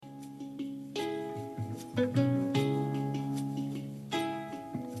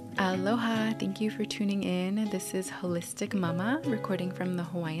Aloha, thank you for tuning in. This is Wholistic Mama, recording from the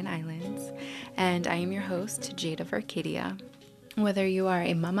Hawaiian Islands, and I am your host, Jade of Arcadia. Whether you are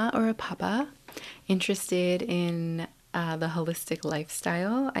a mama or a papa interested in the holistic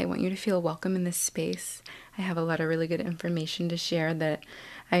lifestyle, I want you to feel welcome in this space. I have a lot of really good information to share that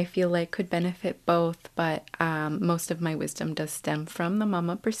I feel like could benefit both, but most of my wisdom does stem from the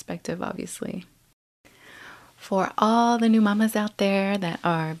mama perspective, obviously. For all the new mamas out there that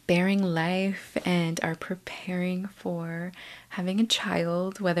are bearing life and are preparing for having a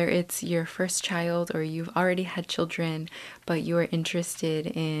child, whether it's your first child or you've already had children, but you are interested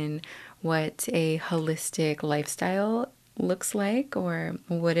in what a holistic lifestyle looks like or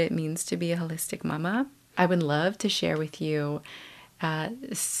what it means to be a holistic mama, I would love to share with you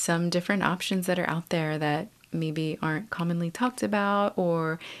some different options that are out there that maybe aren't commonly talked about,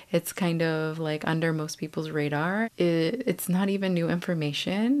 or it's kind of like under most people's radar. It's not even new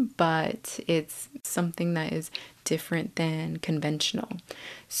information, but it's something that is different than conventional.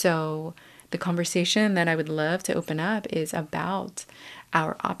 So the conversation that I would love to open up is about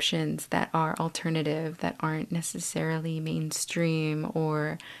our options that are alternative, that aren't necessarily mainstream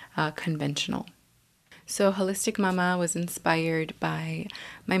or conventional. So Holistic Mama was inspired by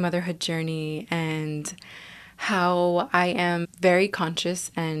my motherhood journey and how I am very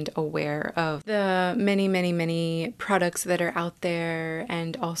conscious and aware of the many products that are out there,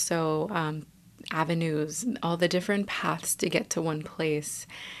 and also avenues, all the different paths to get to one place.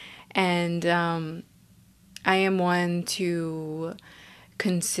 And I am one to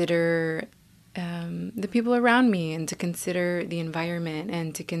consider the people around me, and to consider the environment,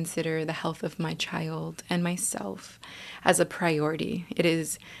 and to consider the health of my child and myself as a priority. It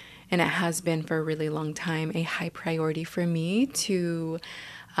is, and it has been for a really long time, a high priority for me to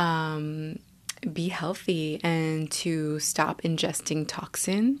be healthy and to stop ingesting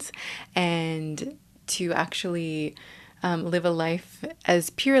toxins and to actually live a life as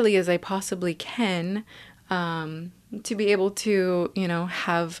purely as I possibly can, to be able to,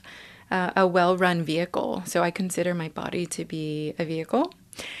 have a well-run vehicle. So I consider my body to be a vehicle,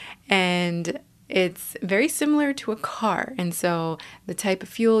 and it's very similar to a car. And so the type of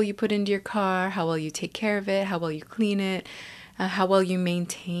fuel you put into your car, how well you take care of it, how well you clean it, how well you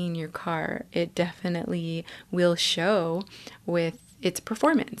maintain your car, it definitely will show with its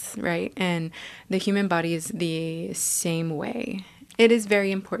performance, right? And the human body is the same way. It is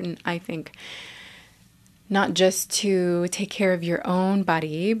very important, I think, not just to take care of your own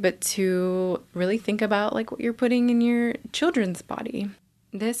body, but to really think about like what you're putting in your children's body.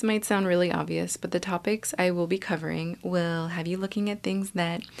 This might sound really obvious, but the topics I will be covering will have you looking at things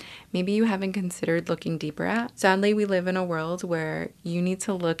that maybe you haven't considered looking deeper at. Sadly, we live in a world where you need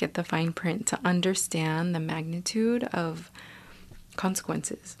to look at the fine print to understand the magnitude of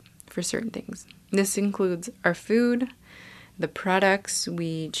consequences for certain things. This includes our food, the products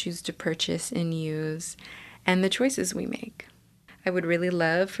we choose to purchase and use, and the choices we make. I would really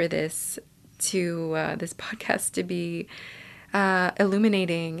love for this podcast to be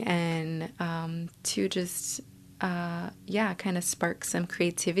illuminating and to just kind of spark some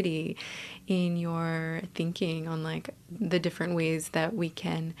creativity in your thinking on like the different ways that we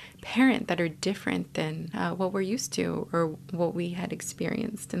can parent that are different than what we're used to or what we had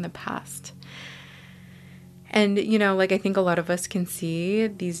experienced in the past. And, I think a lot of us can see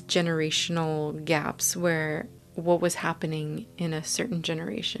these generational gaps where what was happening in a certain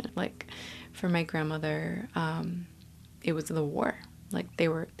generation. Like for my grandmother, it was the war. Like they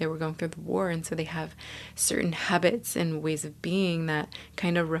were going through the war, and so they have certain habits and ways of being that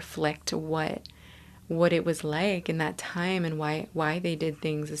kind of reflect what it was like in that time and why they did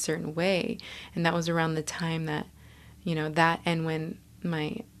things a certain way. And that was around the time that, that and when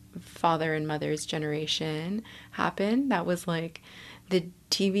my father and mother's generation happened, that was like the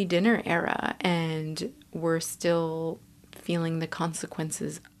TV dinner era, and we're still feeling the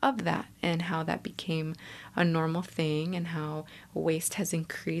consequences of that and how that became a normal thing and how waste has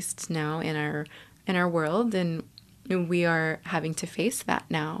increased now in our world, and we are having to face that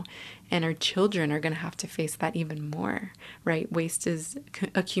now, and our children are going to have to face that even more, right? Waste is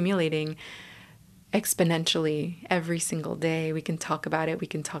accumulating exponentially every single day. We can talk about it. We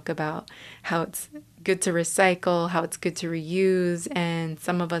can talk about how it's good to recycle, how it's good to reuse, and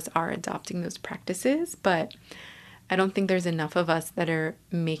some of us are adopting those practices, but I don't think there's enough of us that are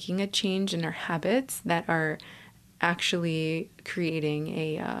making a change in our habits that are actually creating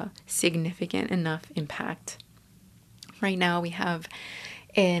a significant enough impact. Right now we have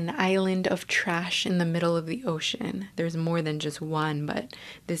an island of trash in the middle of the ocean. There's more than just one, but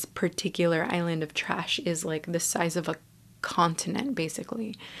this particular island of trash is like the size of a continent,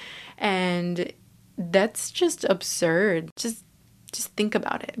 basically. And that's just absurd. Just think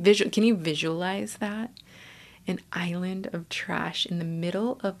about it. Can you visualize that? An island of trash in the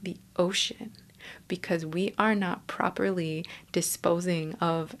middle of the ocean because we are not properly disposing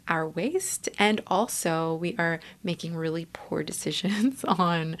of our waste, and also we are making really poor decisions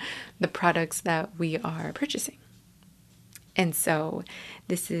on the products that we are purchasing. And so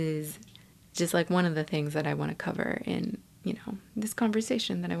this is just like one of the things that I want to cover in, this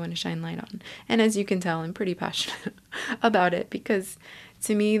conversation that I want to shine light on. And as you can tell, I'm pretty passionate about it because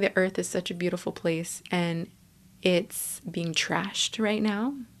to me, the earth is such a beautiful place and it's being trashed right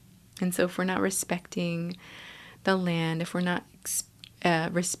now. And so if we're not respecting the land, if we're not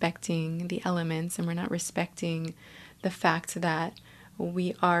respecting the elements, and we're not respecting the fact that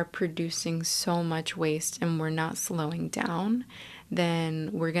we are producing so much waste and we're not slowing down,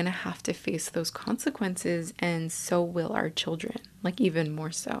 then we're going to have to face those consequences, and so will our children, like even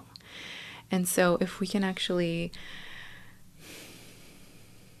more so. And so if we can actually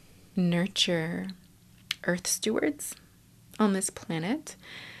nurture earth stewards on this planet,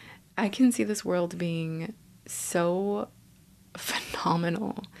 I can see this world being so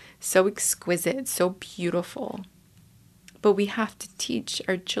phenomenal, so exquisite, so beautiful. But we have to teach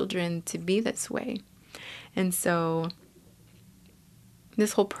our children to be this way. And so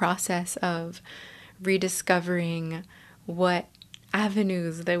this whole process of rediscovering what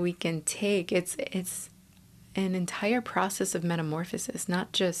avenues that we can take, it's an entire process of metamorphosis,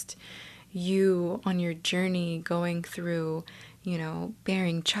 not just you on your journey going through,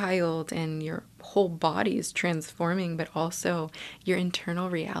 bearing child and your whole body is transforming, but also your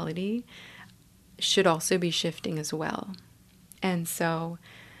internal reality should also be shifting as well. And so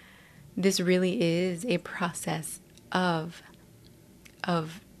this really is a process of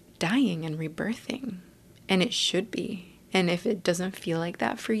dying and rebirthing, and it should be. And if it doesn't feel like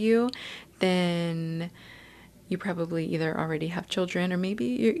that for you, then you probably either already have children, or maybe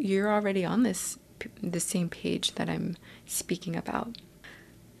you're already on the same page that I'm speaking about,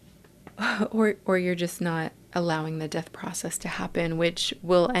 or you're just not allowing the death process to happen, which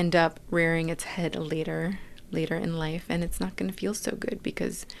will end up rearing its head later in life, and it's not going to feel so good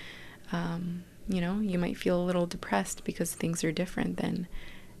because you might feel a little depressed because things are different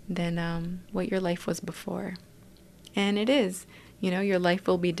than what your life was before. And it is, your life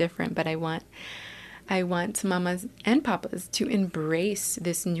will be different, but I want mamas and papas to embrace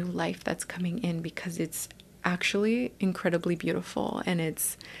this new life that's coming in, because it's actually incredibly beautiful, and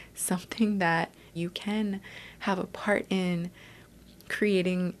it's something that you can have a part in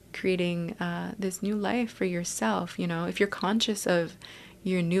creating this new life for yourself. If you're conscious of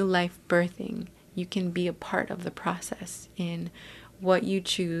your new life birthing, you can be a part of the process in what you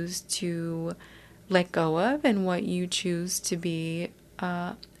choose to let go of and what you choose to be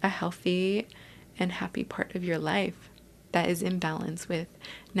a healthy and happy part of your life that is in balance with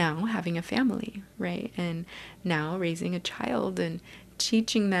now having a family, right? And now raising a child and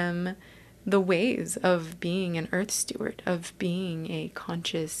teaching them the ways of being an earth steward, of being a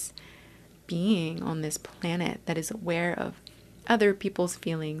conscious being on this planet that is aware of other people's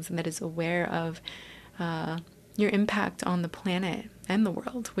feelings and that is aware of your impact on the planet and the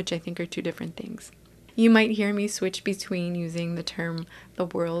world, which I think are two different things. You might hear me switch between using the term the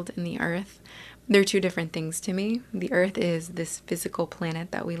world and the earth. They're two different things to me. The earth is this physical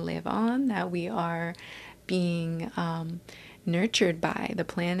planet that we live on, that we are being nurtured by. The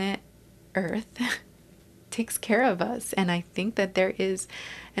planet Earth takes care of us. And I think that there is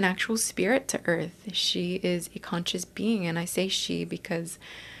an actual spirit to Earth. She is a conscious being. And I say she because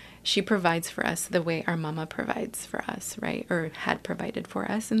she provides for us the way our mama provides for us, right? Or had provided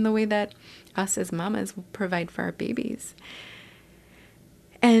for us, in the way that us as mamas will provide for our babies.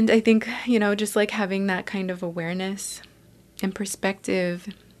 And I think, just like having that kind of awareness and perspective,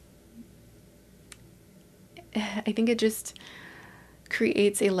 I think it just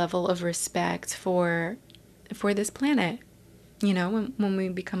creates a level of respect for this planet. When we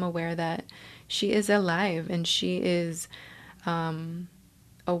become aware that she is alive and she is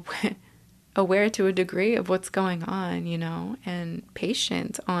aware to a degree of what's going on, and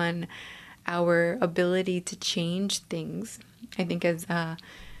patient on our ability to change things. I think as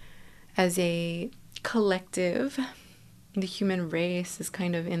a collective, the human race is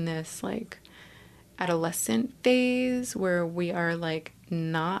kind of in this like adolescent phase where we are like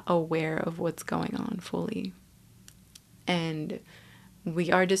not aware of what's going on fully. And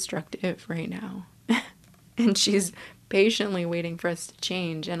we are destructive right now. And she's patiently waiting for us to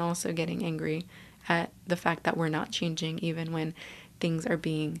change, and also getting angry at the fact that we're not changing, even when things are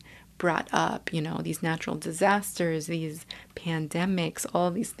being brought up, these natural disasters, these pandemics,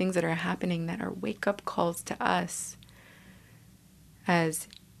 all these things that are happening that are wake-up calls to us as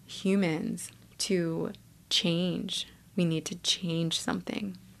humans to change. We need to change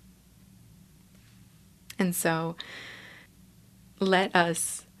something. And so let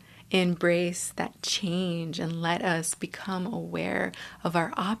us embrace that change, and let us become aware of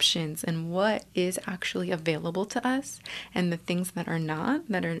our options and what is actually available to us, and the things that are not,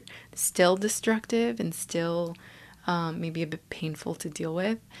 that are still destructive and still maybe a bit painful to deal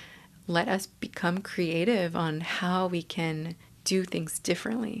with. Let us become creative on how we can do things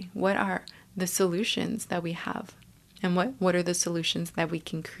differently. What are the solutions that we have? And what are the solutions that we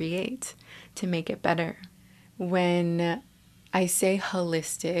can create to make it better? When I say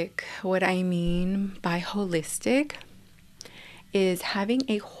holistic, what I mean by holistic is having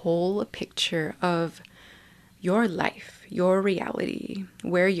a whole picture of your life, your reality,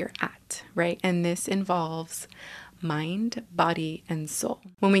 where you're at, right? And this involves mind, body, and soul.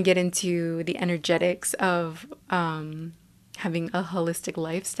 When we get into the energetics of having a holistic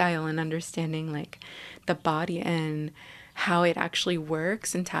lifestyle and understanding like the body and how it actually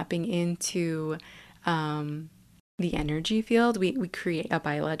works, and tapping into the energy field, we create a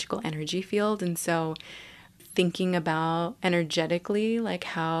biological energy field. And so thinking about energetically, like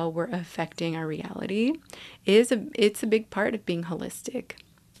how we're affecting our reality, it's a big part of being holistic.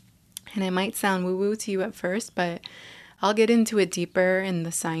 And it might sound woo-woo to you at first, but I'll get into it deeper in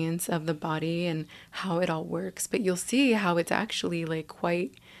the science of the body and how it all works. But you'll see how it's actually like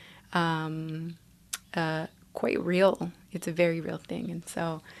quite real. It's a very real thing. And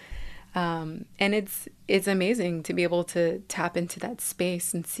so and it's amazing to be able to tap into that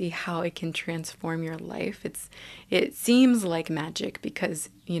space and see how it can transform your life. It seems like magic because,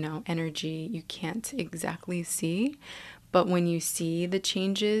 energy you can't exactly see. But when you see the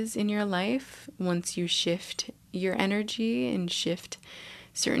changes in your life, once you shift your energy and shift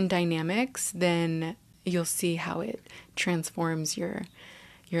certain dynamics, then you'll see how it transforms your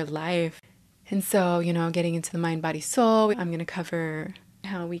life. And so, getting into the mind, body, soul, I'm going to cover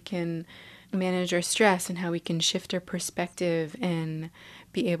how we can manage our stress and how we can shift our perspective and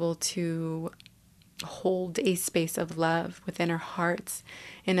be able to hold a space of love within our hearts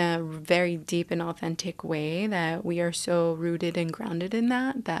in a very deep and authentic way, that we are so rooted and grounded in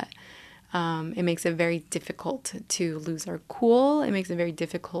that it makes it very difficult to lose our cool. It makes it very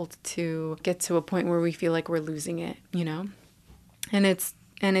difficult to get to a point where we feel like we're losing it, and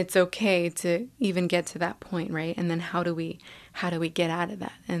it's okay to even get to that point, right? And then how do we get out of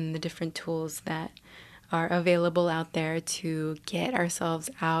that, and the different tools that are available out there to get ourselves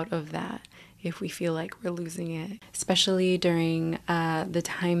out of that if we feel like we're losing it, especially during the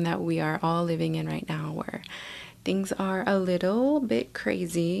time that we are all living in right now, where things are a little bit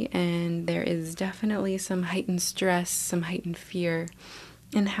crazy and there is definitely some heightened stress, some heightened fear,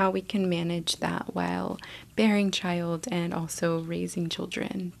 and how we can manage that while bearing child and also raising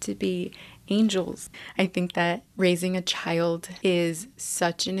children to be angels. I think that raising a child is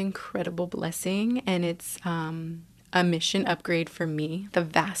such an incredible blessing, and it's a mission upgrade for me. The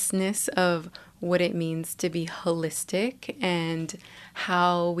vastness of what it means to be holistic and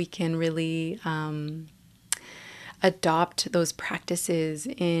how we can really adopt those practices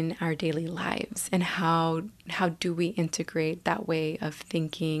in our daily lives, and how do we integrate that way of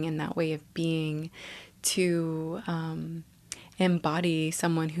thinking and that way of being to embody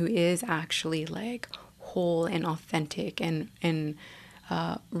someone who is actually like whole and authentic and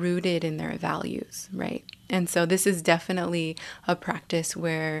rooted in their values, right? And so this is definitely a practice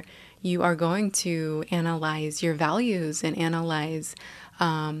where you are going to analyze your values and analyze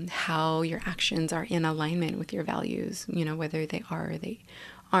how your actions are in alignment with your values, whether they are or they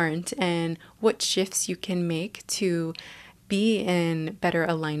aren't, and what shifts you can make to be in better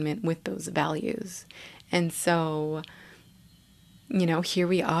alignment with those values. And so, here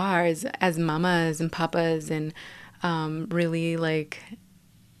we are as mamas and papas, and really like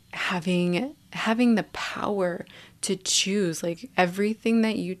having the power to choose. Like everything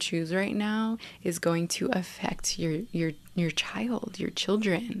that you choose right now is going to affect your child, your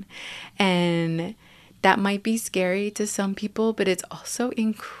children. And that might be scary to some people, but it's also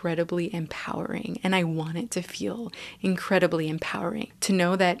incredibly empowering. And I want it to feel incredibly empowering to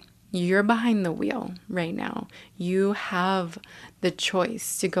know that you're behind the wheel right now. You have the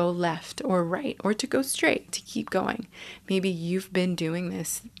choice to go left or right, or to go straight, to keep going. Maybe you've been doing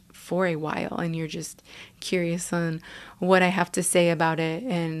this for a while and you're just curious on what I have to say about it.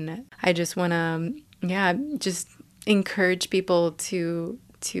 And I just want to, just encourage people to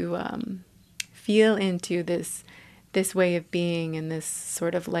feel into this way of being and this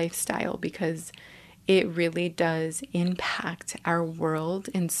sort of lifestyle, because it really does impact our world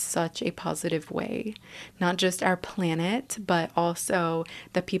in such a positive way. Not just our planet, but also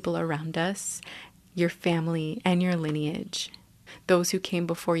the people around us, your family and your lineage, those who came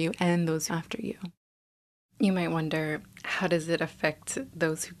before you and those after you. You might wonder, how does it affect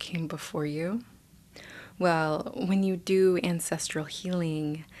those who came before you? Well, when you do ancestral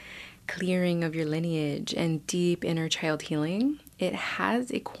healing, clearing of your lineage, and deep inner child healing, it has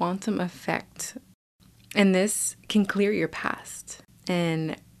a quantum effect. And this can clear your past.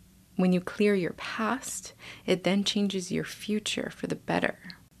 And when you clear your past, it then changes your future for the better.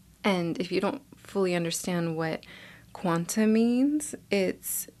 And if you don't fully understand what quantum means,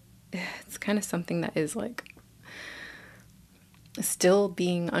 it's kind of something that is like still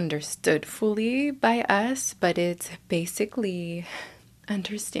being understood fully by us, but it's basically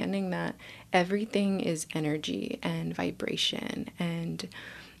understanding that everything is energy and vibration, and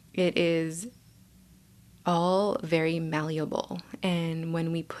it is all very malleable. And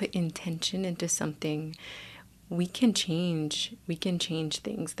when we put intention into something, we can change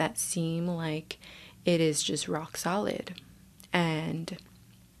things that seem like it is just rock solid. And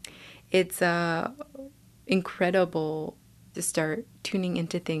it's incredible to start tuning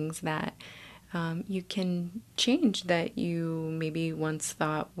into things that you can change, that you maybe once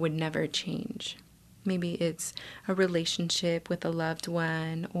thought would never change. Maybe it's a relationship with a loved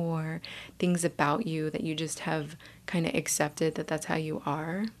one, or things about you that you just have kind of accepted that that's how you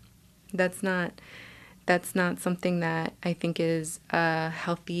are. That's not something that I think is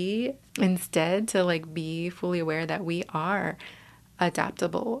healthy. Instead, to like be fully aware that we are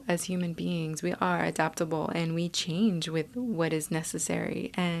adaptable as human beings. We are adaptable and we change with what is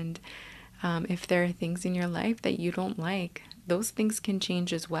necessary. And if there are things in your life that you don't like, those things can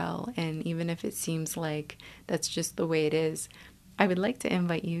change as well. And even if it seems like that's just the way it is, I would like to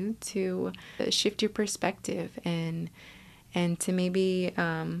invite you to shift your perspective and to maybe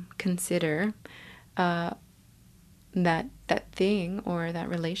consider that thing or that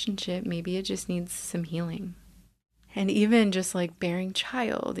relationship, maybe it just needs some healing. And even just like bearing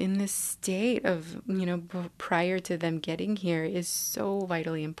child in this state of, prior to them getting here is so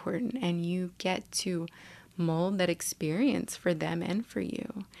vitally important. And you get to mold that experience for them and for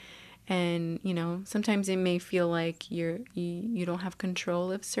you. And, sometimes it may feel like you don't have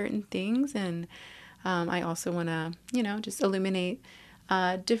control of certain things. And I also want to, just illuminate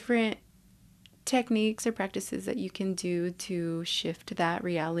different techniques or practices that you can do to shift that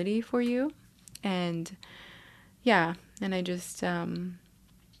reality for you. And yeah, and I just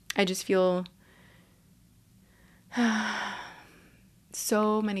feel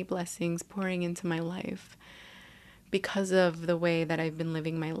so many blessings pouring into my life because of the way that I've been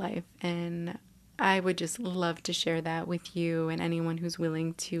living my life. And I would just love to share that with you and anyone who's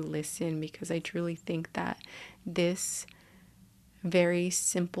willing to listen, because I truly think that this very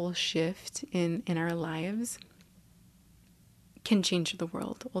simple shift in our lives can change the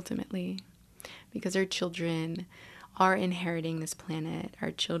world ultimately. Because our children are inheriting this planet.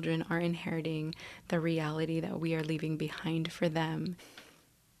 Our children are inheriting the reality that we are leaving behind for them.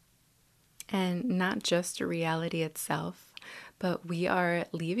 And not just a reality itself, but we are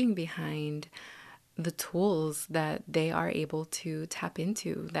leaving behind the tools that they are able to tap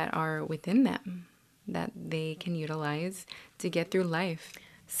into, that are within them, that they can utilize to get through life.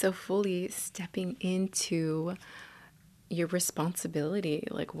 So fully stepping into your responsibility,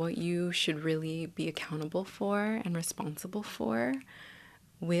 like what you should really be accountable for and responsible for,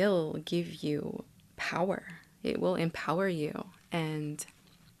 will give you power. It will empower you. And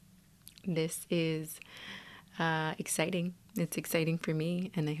this is exciting. It's exciting for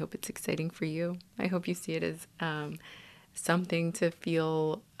me, and I hope it's exciting for you. I hope you see it as something to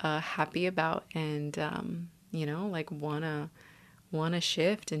feel happy about, and like wanna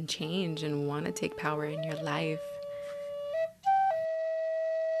shift and change and wanna take power in your life.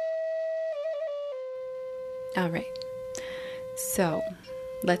 All right, so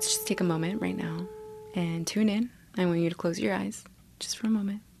let's just take a moment right now and tune in. I want you to close your eyes just for a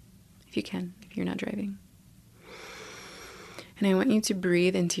moment, if you can, if you're not driving. And I want you to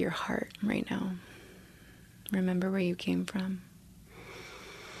breathe into your heart right now. Remember where you came from.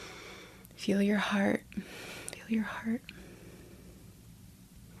 Feel your heart. Feel your heart.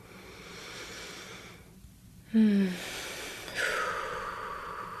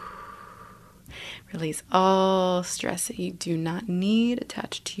 Release all stress that you do not need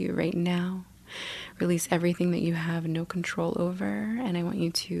attached to you right now. Release everything that you have no control over. And I want you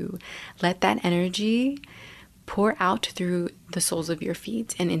to let that energy pour out through the soles of your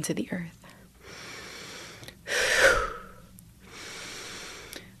feet and into the earth.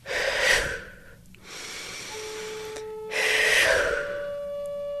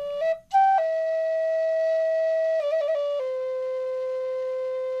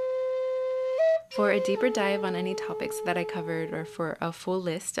 For a deeper dive on any topics that I covered, or for a full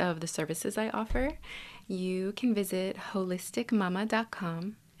list of the services I offer, you can visit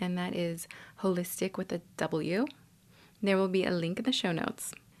wholisticmama.com, and that is holistic with a W. There will be a link in the show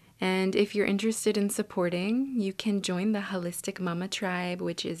notes. And if you're interested in supporting, you can join the Holistic Mama Tribe,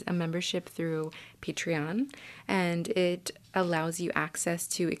 which is a membership through Patreon, and it allows you access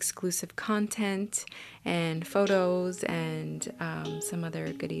to exclusive content and photos and some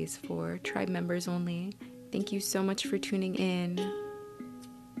other goodies for tribe members only. Thank you so much for tuning in.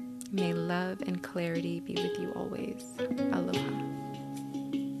 May love and clarity be with you always. Aloha.